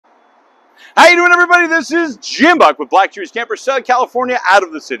How you doing, everybody? This is Jim Buck with Black Trees Camper, Southern California, out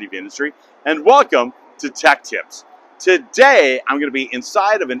of the city of industry, and welcome to Tech Tips. Today, I'm going to be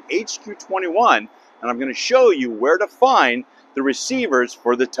inside of an HQ21, and I'm going to show you where to find the receivers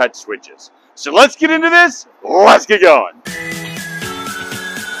for the touch switches. So let's get into this. Let's get going.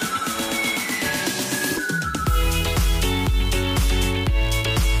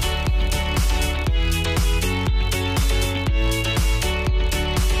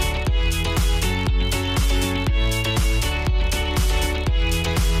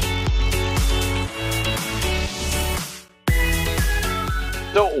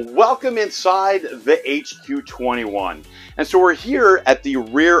 So welcome inside the HQ21. And so we're here at the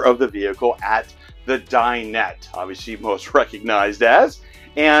rear of the vehicle at the dinette, obviously most recognized as.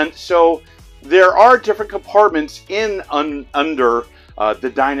 And so there are different compartments under the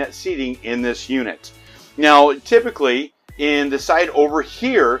dinette seating in this unit. Now, typically in the side over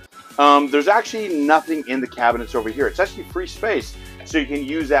here, there's actually nothing in the cabinets over here. It's actually free space, so you can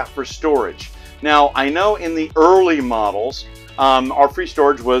use that for storage. Now, I know in the early models, our free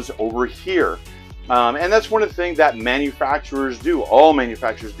storage was over here. And that's one of the things that manufacturers do. All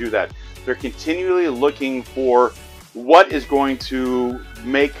manufacturers do that. They're continually looking for what is going to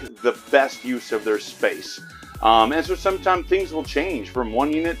make the best use of their space. And so sometimes things will change from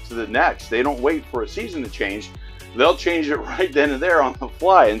one unit to the next. They don't wait for a season to change. They'll change it right then and there on the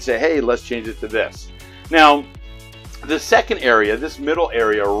fly and say, hey, let's change it to this. Now, the second area, this middle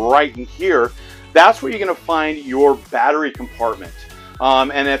area right in here, that's where you're going to find your battery compartment.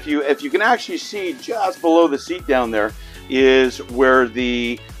 And if you can actually see just below the seat down there is where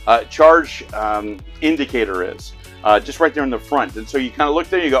the charge indicator is, just right there in the front. And so you kind of look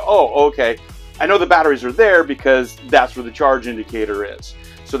there and you go, oh, okay, I know the batteries are there because that's where the charge indicator is.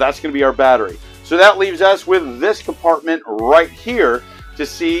 So that's going to be our battery. So that leaves us with this compartment right here to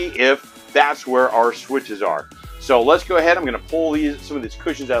see if that's where our switches are. So let's go ahead. I'm going to pull some of these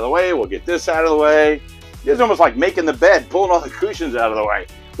cushions out of the way. We'll get this out of the way. It's almost like making the bed, pulling all the cushions out of the way.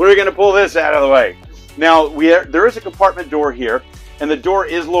 We're going to pull this out of the way. Now, there is a compartment door here, and the door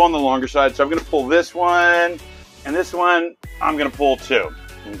is low on the longer side, so I'm going to pull this one, and this one I'm going to pull too.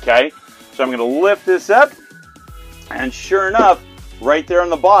 Okay? So I'm going to lift this up, and sure enough, right there on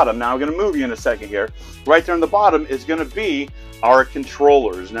the bottom, now I'm going to move you in a second here, right there on the bottom is going to be our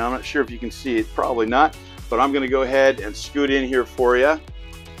controllers. Now, I'm not sure if you can see it, probably not. But I'm going to go ahead and scoot in here for you.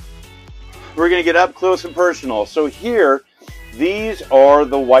 We're going to get up close and personal. So here, these are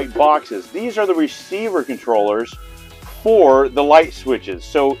the white boxes. These are the receiver controllers for the light switches.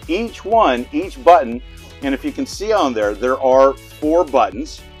 So each button, and if you can see on there, there are 4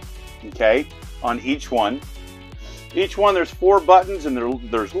 buttons, okay, on each one. Each one, there's 4 buttons and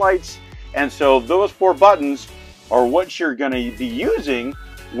there's lights. And so those 4 buttons are what you're going to be using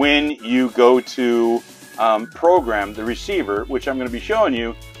when you go to program the receiver, which I'm going to be showing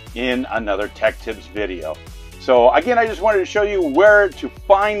you in another Tech Tips video. So again, I just wanted to show you where to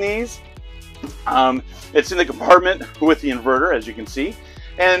find these. It's in the compartment with the inverter, as you can see.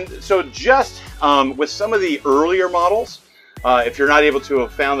 And so just with some of the earlier models, if you're not able to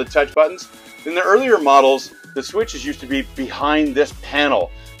have found the touch buttons, in the earlier models, the switches used to be behind this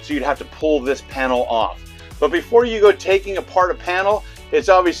panel. So you'd have to pull this panel off. But before you go taking apart a panel, it's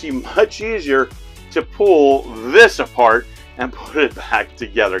obviously much easier to pull this apart and put it back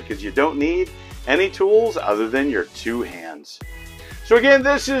together because you don't need any tools other than your 2 hands. So again,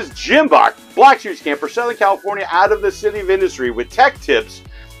 this is Jim Buck, Black Trees Camper, Southern California, out of the city of industry with tech tips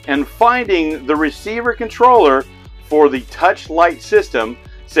and finding the receiver controller for the touch light system,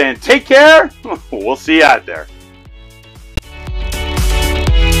 saying take care, we'll see you out there.